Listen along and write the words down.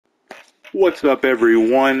What's up,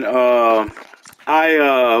 everyone?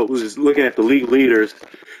 I was just looking at the league leaders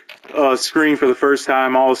screen for the first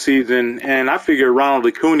time all season, and I figured Ronald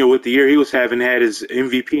Acuna, with the year he was having, had his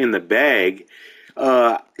MVP in the bag.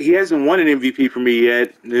 He hasn't won an MVP for me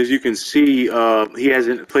yet. As you can see, he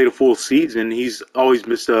hasn't played a full season. He's always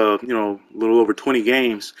missed, a little over 20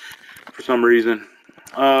 games for some reason.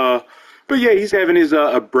 Uh, but yeah, he's having his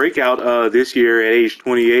a breakout this year at age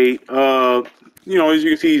 28. As you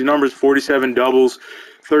can see, his numbers: 47 doubles,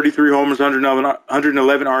 33 homers,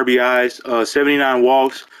 111 RBIs, 79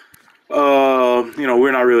 walks.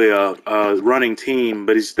 We're not really a running team,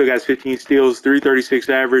 but he's still got 15 steals, 336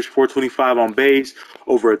 average, 425 on base,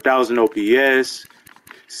 over 1,000 OPS,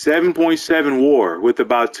 7.7 WAR with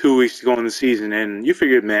about 2 weeks to go in the season. And you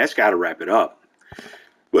figured, man, that's got to wrap it up.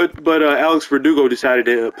 But Alex Verdugo decided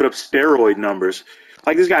to put up steroid numbers.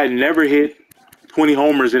 Like, this guy had never hit 20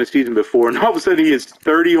 homers in a season before, and all of a sudden he has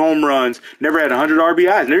 30 home runs, never had 100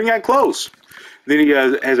 RBIs, never even got close. Then he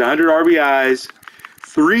has 100 RBIs,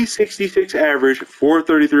 366 average,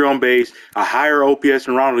 433 on base, a higher OPS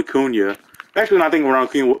than Ronald Acuna. Actually, I think Ronald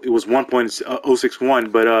Acuna it was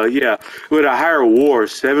 1.061, but yeah, with a higher WAR,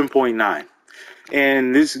 7.9.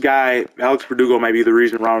 And this guy, Alex Verdugo, might be the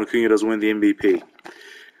reason Ronald Acuna doesn't win the MVP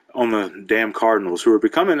on the damn Cardinals, who are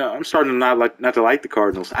becoming. I'm starting to not to like the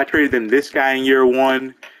Cardinals. I traded them this guy in year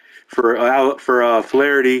one for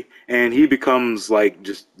Flaherty, and he becomes like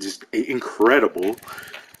just incredible.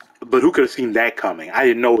 But who could have seen that coming? I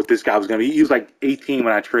didn't know what this guy was going to be. He was like 18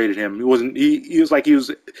 when I traded him. He wasn't. He was like he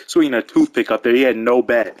was swinging a toothpick up there. He had no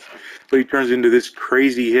bat, but he turns into this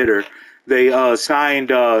crazy hitter. They signed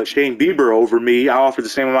Shane Bieber over me. I offered the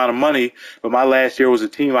same amount of money, but my last year was a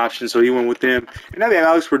team option, so he went with them. And now they have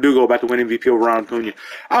Alex Verdugo about to win MVP over Ron Acuna.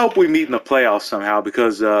 I hope we meet in the playoffs somehow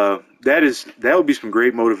because that would be some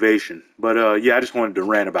great motivation. But yeah, I just wanted to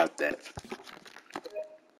rant about that.